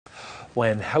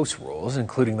When house rules,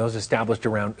 including those established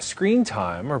around screen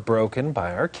time, are broken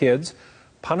by our kids,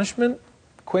 punishment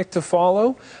quick to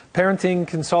follow? Parenting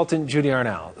consultant Judy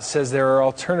Arnall says there are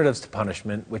alternatives to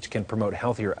punishment which can promote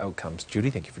healthier outcomes. Judy,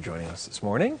 thank you for joining us this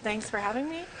morning. Thanks for having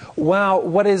me. Well,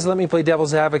 let me play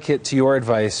devil's advocate to your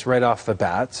advice right off the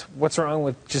bat. What's wrong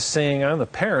with just saying I'm the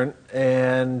parent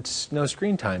and no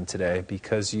screen time today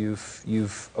because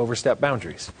you've overstepped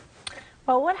boundaries?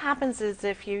 Well, what happens is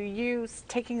if you use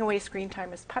taking away screen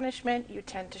time as punishment, you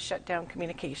tend to shut down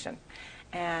communication.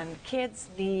 And kids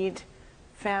need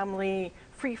family,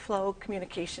 free-flow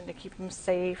communication to keep them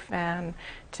safe and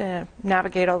to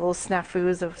navigate all those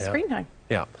snafus of screen time.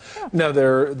 Yeah. Now,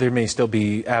 there may still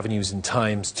be avenues and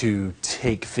times to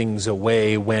take things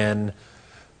away when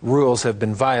rules have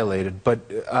been violated, but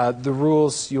the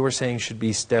rules you were saying should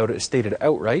be stated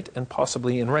outright and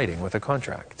possibly in writing with a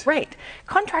contract. Right.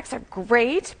 Contracts are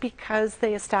great because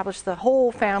they establish the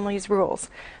whole family's rules.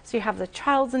 So you have the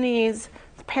child's needs,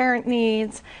 the parent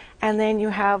needs, and then you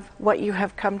have what you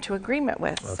have come to agreement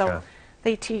with. Okay. So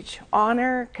they teach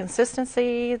honor,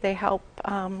 consistency, they help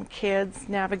kids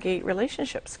navigate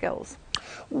relationship skills.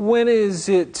 When is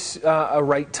it a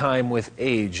right time with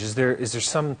age? Is there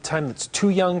some time that's too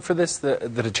young for this,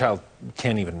 that a child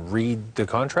can't even read the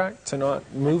contract to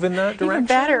not move in that direction? Even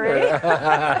better,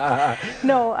 eh?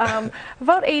 No,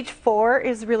 about age 4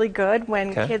 is really good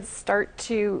when kids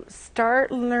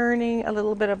start learning a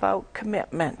little bit about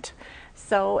commitment.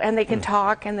 So, and they can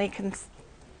talk and they can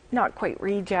not quite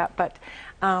read yet, but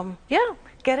yeah.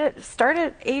 Start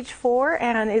at age 4,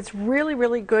 and it's really,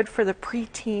 really good for the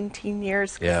preteen, teen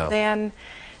years. Yeah. Then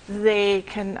they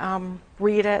can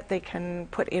read it, they can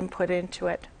put input into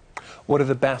it. What are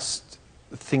the best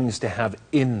things to have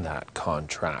in that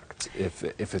contract if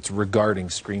it's regarding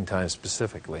screen time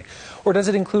specifically? Or does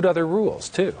it include other rules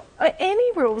too?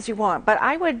 Any rules you want, but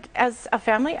I would, as a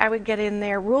family, I would get in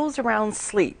there rules around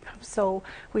sleep. So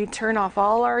we turn off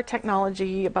all our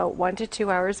technology about 1 to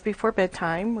 2 hours before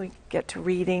bedtime. We get to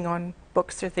reading on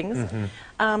books or things.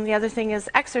 The other thing is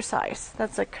exercise.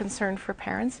 That's a concern for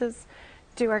parents, is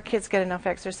do our kids get enough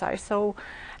exercise? So,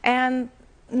 and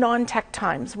non-tech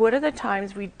times. What are the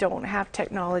times we don't have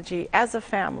technology as a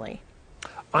family?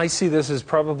 I see this as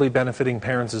probably benefiting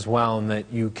parents as well, in that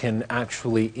you can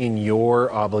actually, in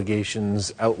your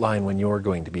obligations, outline when you're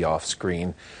going to be off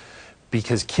screen.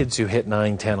 Because kids who hit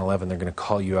 9, 10, 11, they're going to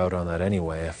call you out on that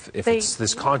anyway. If it's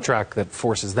this contract that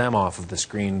forces them off of the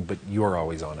screen, but you're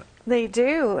always on it. They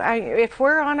do. If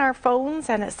we're on our phones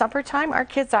and it's supper time, our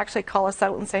kids actually call us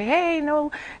out and say, hey,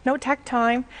 no tech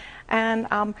time.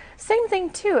 And same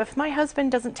thing too, if my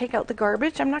husband doesn't take out the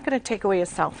garbage, I'm not going to take away his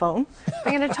cell phone.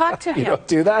 I'm going to talk to him. You don't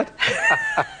do that?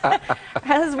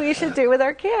 As we should do with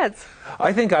our kids.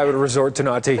 I think I would resort to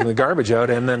not taking the garbage out,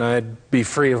 and then I'd be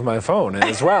free of my phone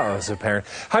as well as a parent.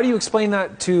 How do you explain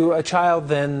that to a child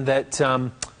then, that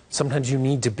sometimes you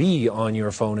need to be on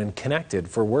your phone and connected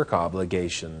for work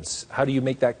obligations? How do you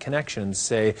make that connection and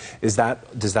say, does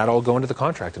that all go into the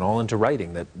contract and all into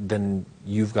writing, that then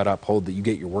you've got to uphold that you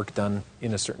get your work done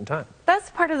in a certain time? That's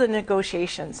part of the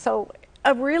negotiation. So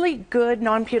a really good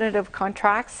non-punitive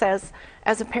contract says,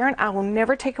 as a parent, I will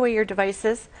never take away your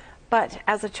devices, but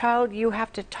as a child, you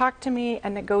have to talk to me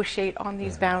and negotiate on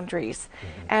these boundaries.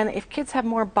 And if kids have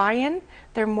more buy-in,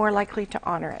 they're more likely to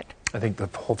honor it. I think the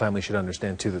whole family should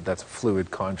understand, too, that that's a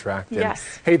fluid contract. And,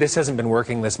 yes. hey, this hasn't been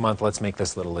working this month. Let's make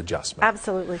this little adjustment.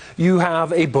 Absolutely. You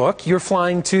have a book. You're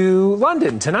flying to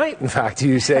London tonight, in fact,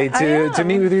 you say, to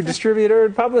meet with your distributor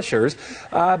and publishers.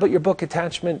 But your book,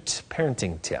 Attachment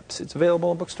Parenting Tips, it's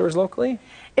available in bookstores locally?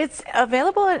 It's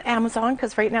available at Amazon,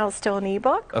 because right now it's still an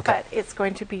ebook, but it's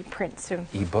going to be print soon.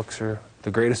 Ebooks are the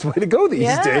greatest way to go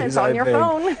these days. It's on your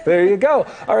phone. There you go.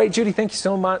 All right, Judy, thank you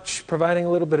so much, providing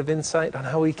a little bit of insight on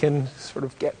how we can sort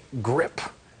of get grip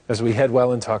as we head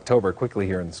well into October, quickly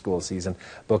here in the school season.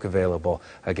 Book available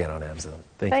again on Amazon.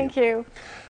 Thank you. Thank you.